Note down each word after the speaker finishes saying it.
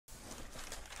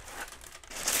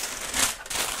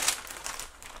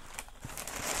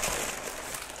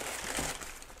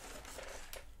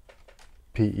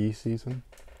PE season.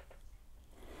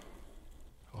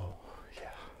 Oh,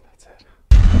 yeah, that's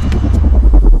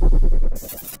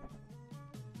it.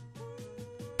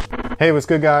 Hey, what's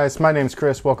good, guys? My name's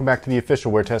Chris. Welcome back to the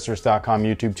official WearTesters.com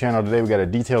YouTube channel. Today we got a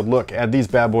detailed look at these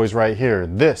bad boys right here.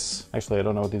 This, actually, I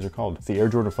don't know what these are called. It's the Air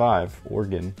Jordan 5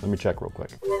 Oregon. Let me check real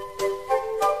quick.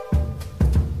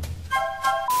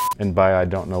 And by I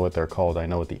don't know what they're called, I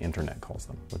know what the internet calls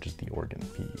them, which is the Oregon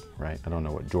PE, right? I don't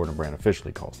know what Jordan brand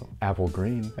officially calls them. Apple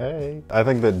green, hey. I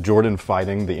think that Jordan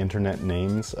fighting the internet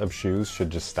names of shoes should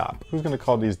just stop. Who's gonna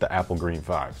call these the Apple green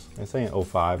 5s? They say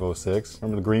 05, 06.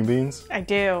 Remember the green beans? I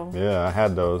do. Yeah, I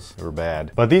had those. They were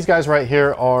bad. But these guys right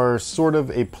here are sort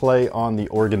of a play on the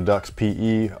Oregon Ducks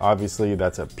PE. Obviously,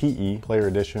 that's a PE, player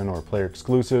edition or player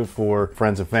exclusive for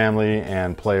friends and family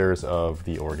and players of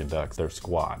the Oregon Ducks, their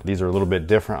squad. These are a little bit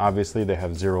different. Obviously, they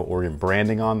have zero Oregon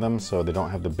branding on them, so they don't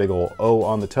have the big old O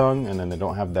on the tongue, and then they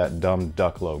don't have that dumb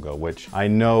duck logo, which I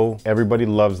know everybody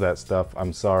loves that stuff.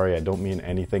 I'm sorry, I don't mean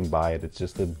anything by it. It's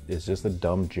just a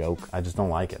dumb joke. I just don't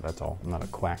like it, that's all. I'm not a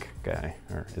quack guy.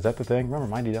 Or is that the thing? Remember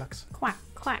Mighty Ducks? Quack.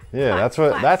 Quack, yeah, quack, that's what.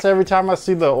 quack. That's every time I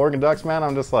see the Oregon Ducks, man,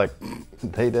 I'm just like,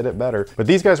 they did it better. But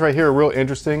these guys right here are real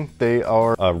interesting. They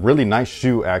are a really nice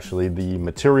shoe, actually. The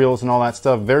materials and all that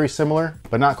stuff, very similar,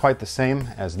 but not quite the same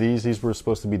as these. These were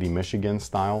supposed to be the Michigan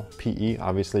style PE.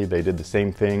 Obviously, they did the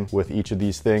same thing with each of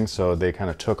these things, so they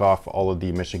kind of took off all of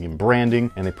the Michigan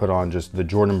branding and they put on just the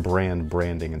Jordan brand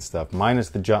branding and stuff, minus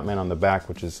the Jumpman on the back,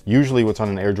 which is usually what's on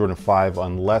an Air Jordan 5,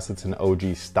 unless it's an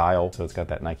OG style, so it's got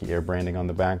that Nike Air branding on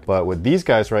the back. But with these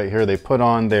guys right here, they put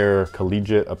on their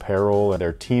collegiate apparel and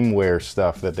their team wear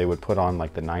stuff that they would put on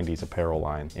like the 90s apparel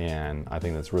line, and I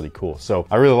think that's really cool. So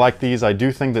I really like these. I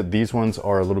do think that these ones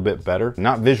are a little bit better,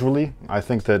 not visually. I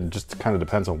think that just kind of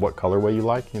depends on what colorway you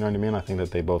like, you know what I mean? I think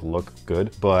that they both look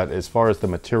good, but as far as the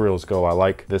materials go, I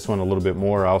like this one a little bit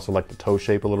more. I also like the toe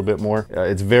shape a little bit more.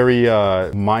 It's very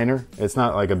minor. It's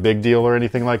not like a big deal or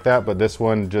anything like that, but this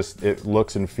one just, it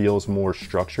looks and feels more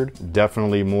structured,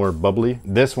 definitely more bubbly.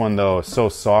 This one though is so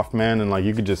soft, man, and like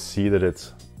you could just see that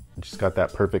it's just got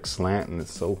that perfect slant, and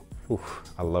it's so, oof,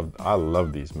 I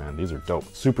love these, man. These are dope.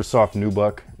 Super soft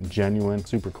nubuck, genuine,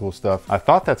 super cool stuff. I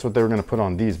thought that's what they were gonna put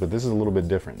on these, but this is a little bit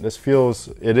different. This feels,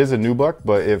 it is a nubuck,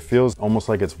 but it feels almost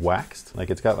like it's waxed. Like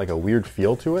it's got like a weird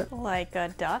feel to it. Like a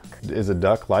duck? Is a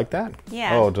duck like that?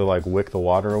 Yeah. Oh, to like wick the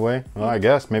water away? Well, I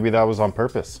guess maybe that was on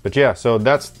purpose. But yeah, so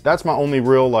that's my only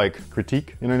real like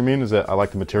critique, you know what I mean? Is that I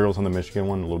like the materials on the Michigan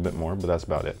one a little bit more, but that's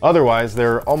about it. Otherwise,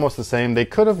 they're almost the same. They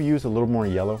could have used a little more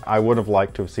yellow. I would have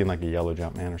liked to have seen like a yellow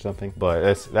Jumpman or something,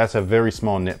 but that's a very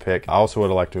small nitpick. I also would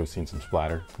have liked to have seen some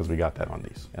splatter, because we got that on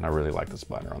these, and I really like the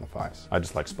splatter on the 5s. I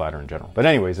just like splatter in general. But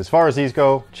anyways, as far as these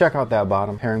go, check out that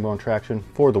bottom, herringbone traction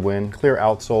for the win, clear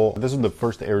outsole. This is the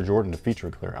first Air Jordan to feature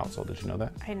a clear outsole. Did you know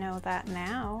that? I know that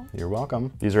now. You're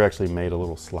welcome. These are actually made a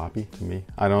little sloppy to me.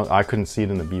 I couldn't see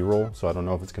it in the B-roll, so I don't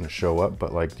know if it's gonna show up,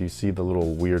 but like, do you see the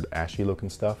little weird ashy looking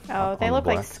stuff? Oh, they look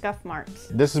like scuff marks.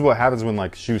 This is what happens when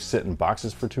like shoes sit in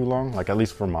boxes for too long. Like at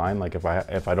least for mine, like if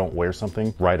I don't wear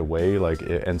something right away, like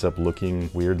it ends up looking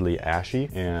weirdly ashy,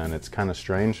 and it's kind of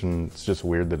strange, and it's just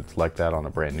weird that it's like that on a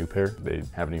brand new pair. They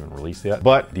haven't even released yet.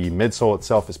 But the midsole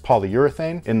itself is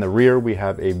polyurethane. In the rear, we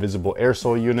have a visible air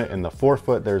sole unit. In the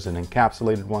forefoot, there's an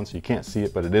encapsulated one, so you can't see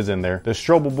it, but it is in there. The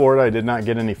Strobel board, I did not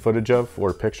get any footage of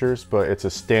or pictures, but it's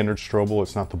a standard Strobel.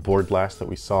 It's not the board glass that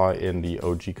we saw in the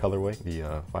OG colorway,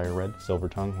 the fire red, silver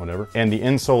tongue, whatever. And the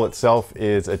insole itself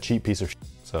is a cheap piece of shit.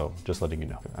 So just letting you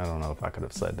know. I don't know if I could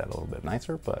have said that a little bit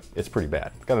nicer, but it's pretty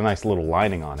bad. It's got a nice little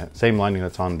lining on it. Same lining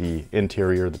that's on the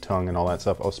interior, the tongue and all that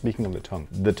stuff. Oh, speaking of the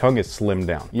tongue is slimmed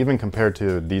down. Even compared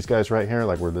to these guys right here,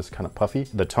 like where this kind of puffy,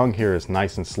 the tongue here is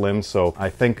nice and slim. So I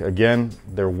think, again,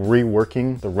 they're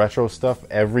reworking the retro stuff.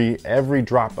 Every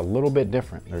drop a little bit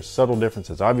different. There's subtle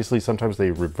differences. Obviously, sometimes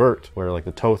they revert, where like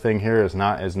the toe thing here is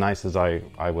not as nice as I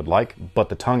would like, but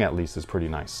the tongue at least is pretty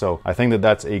nice. So I think that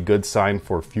that's a good sign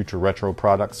for future retro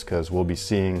products, because we'll be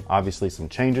seeing obviously some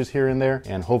changes here and there,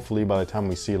 and hopefully by the time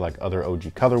we see like other OG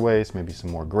colorways, maybe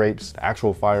some more grapes,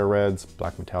 actual fire reds,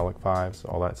 black metallic 5s,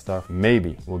 all that stuff,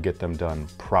 maybe we'll get them done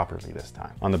properly this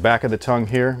time. On the back of the tongue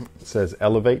here, it says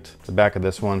elevate. The back of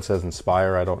this one says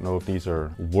inspire. I don't know if these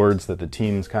are words that the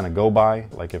teams kind of go by,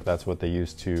 like if that's what they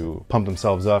use to pump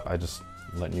themselves up. I just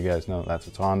letting you guys know that's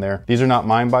what's on there. These are not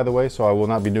mine, by the way, so I will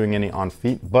not be doing any on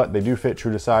feet, but they do fit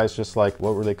true to size, just like,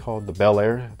 what were they called? The Bel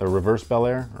Air, the reverse Bel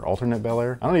Air, or alternate Bel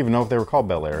Air. I don't even know if they were called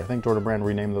Bel Air. I think Jordan Brand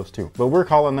renamed those too, but we're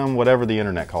calling them whatever the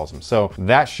internet calls them. So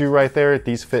that shoe right there,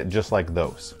 these fit just like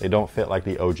those. They don't fit like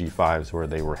the OG 5s where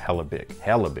they were hella big,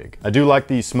 hella big. I do like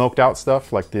the smoked out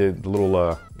stuff, like the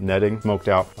little netting, smoked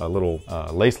out a little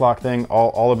lace lock thing.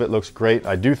 All of it looks great.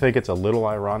 I do think it's a little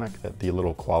ironic that the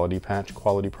little quality patch,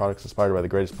 quality products inspired by the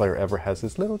greatest player ever, has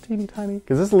this little teeny tiny,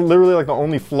 because this is literally like the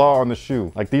only flaw on the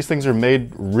shoe. Like these things are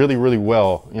made really, really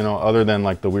well, you know, other than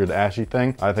like the weird ashy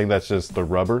thing. I think that's just the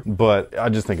rubber, but I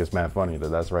just think it's mad funny that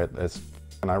that's right. It's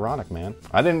ironic, man.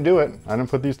 I didn't do it. I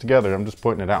didn't put these together. I'm just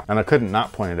pointing it out. And I couldn't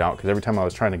not point it out because every time I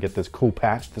was trying to get this cool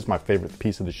patch, this is my favorite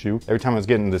piece of the shoe. Every time I was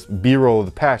getting this B-roll of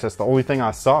the patch, that's the only thing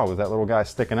I saw was that little guy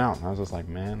sticking out. And I was just like,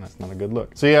 man, that's not a good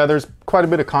look. So yeah, there's quite a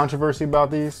bit of controversy about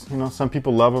these. You know, some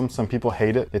people love them. Some people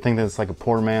hate it. They think that it's like a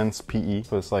poor man's PE.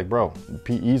 But it's like, bro,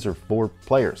 PEs are for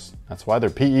players. That's why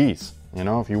they're PEs. You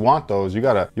know, if you want those, you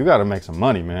gotta make some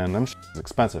money, man. Them is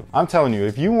expensive. I'm telling you,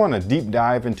 if you want to deep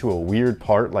dive into a weird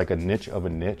part, like a niche of a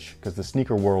niche, because the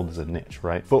sneaker world is a niche,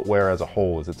 right? Footwear as a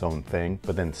whole is its own thing,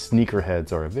 but then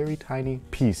sneakerheads are a very tiny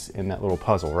piece in that little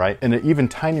puzzle, right? And an even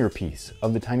tinier piece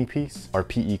of the tiny piece are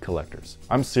PE collectors.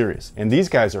 I'm serious. And these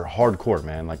guys are hardcore,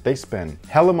 man. Like they spend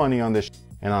hella money on this.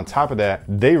 And on top of that,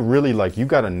 they really like, you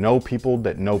gotta know people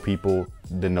that know people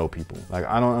that know people. Like,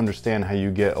 I don't understand how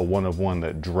you get a one of one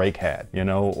that Drake had, you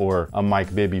know, or a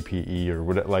Mike Bibby PE or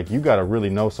whatever. Like, you gotta really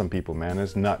know some people, man.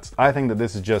 It's nuts. I think that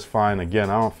this is just fine.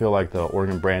 Again, I don't feel like the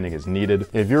Oregon branding is needed.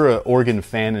 If you're an Oregon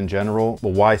fan in general,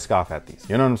 well, why scoff at these?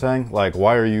 You know what I'm saying? Like,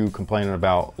 why are you complaining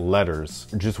about letters?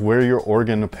 Just wear your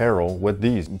Oregon apparel with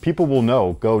these. People will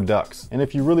know, go Ducks. And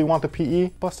if you really want the PE,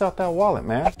 bust out that wallet,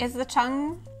 man. Is the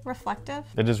tongue reflective?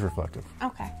 It is reflective.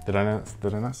 Okay. Did I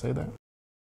not say that?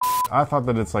 I thought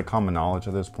that it's like common knowledge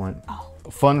at this point. Oh.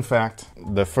 Fun fact,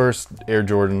 the first Air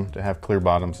Jordan to have clear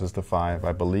bottoms is the 5.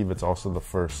 I believe it's also the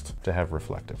first to have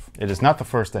reflective. It is not the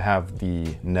first to have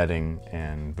the netting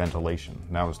and ventilation.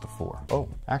 That was the 4. Oh,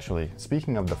 actually,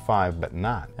 speaking of the 5, but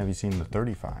not, have you seen the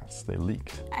 35s? They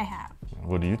leaked. I have.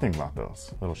 What do you think about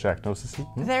those? Little Shaq Gnosis?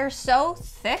 They're so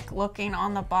thick looking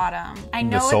on the bottom. I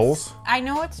know the soles? I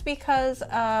know it's because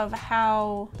of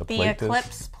how the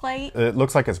Eclipse plate. It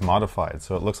looks like it's modified,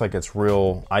 so it looks like it's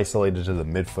real isolated to the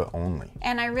midfoot only.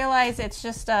 And I realize it's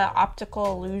just an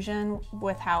optical illusion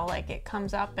with how like it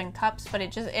comes up in cups, but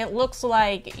it looks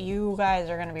like you guys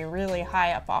are going to be really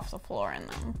high up off the floor in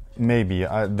them. Maybe.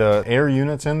 The Air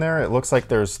units in there, it looks like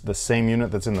there's the same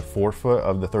unit that's in the forefoot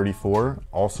of the 34,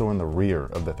 also in the rear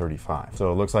of the 35.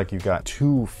 So it looks like you've got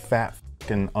 2 fat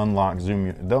fucking unlocked zoom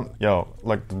units. Yo,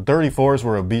 like the 34s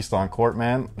were a beast on court,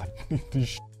 man.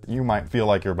 You might feel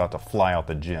like you're about to fly out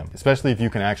the gym, especially if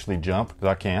you can actually jump, because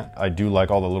I can't. I do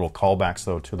like all the little callbacks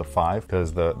though to the 5,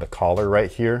 because the collar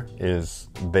right here is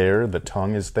there, the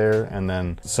tongue is there, and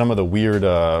then some of the weird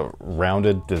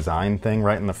rounded design thing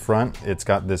right in the front, it's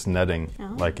got this netting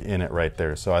like in it right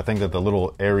there. So I think that the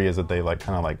little areas that they like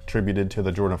kind of like tributed to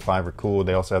the Jordan 5 are cool.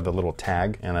 They also have the little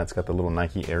tag, and that's got the little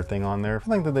Nike Air thing on there. I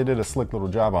think that they did a slick little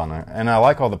job on it, and I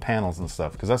like all the panels and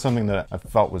stuff, because that's something that I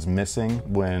felt was missing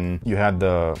when you had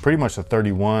pretty much the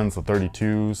 31s, the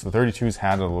 32s. The 32s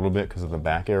had it a little bit because of the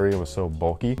back area was so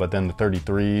bulky, but then the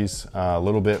 33s, a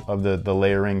little bit of the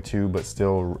layering too, but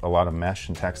still a lot of mesh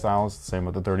and textiles. Same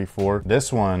with the 34.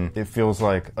 This one, it feels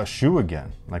like a shoe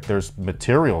again. Like there's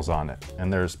materials on it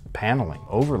and there's paneling,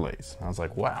 overlays. I was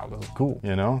like, wow, this is cool,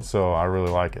 you know? So I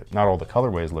really like it. Not all the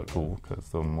colorways look cool, because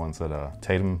the ones that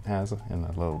Tatum has in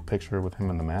that little picture with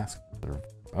him in the mask, they're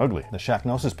ugly. The Shaq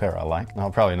Gnosis pair I like. I'll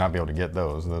probably not be able to get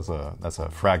those. That's a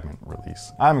fragment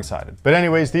release. I'm excited. But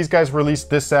anyways, these guys released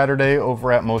this Saturday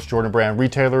over at most Jordan Brand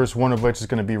retailers, one of which is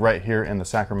going to be right here in the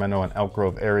Sacramento and Elk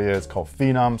Grove area. It's called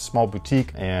Phenom, small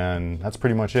boutique, and that's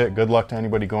pretty much it. Good luck to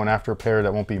anybody going after a pair.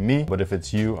 That won't be me, but if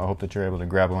it's you, I hope that you're able to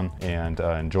grab one and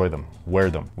enjoy them. Wear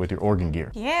them with your Oregon gear.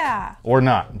 Yeah. Or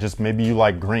not. Just maybe you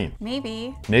like green.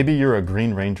 Maybe. Maybe you're a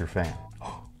Green Ranger fan.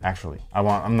 Actually,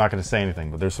 I'm not going to say anything,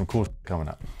 but there's some cool coming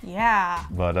up. Yeah.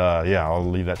 But yeah, I'll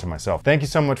leave that to myself. Thank you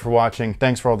so much for watching.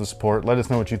 Thanks for all the support. Let us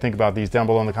know what you think about these down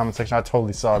below in the comment section. I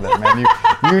totally saw that, man.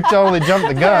 You totally jumped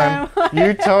the gun.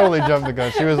 You totally jumped the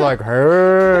gun. She was like,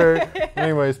 hey.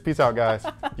 Anyways, peace out, guys.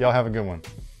 Y'all have a good one.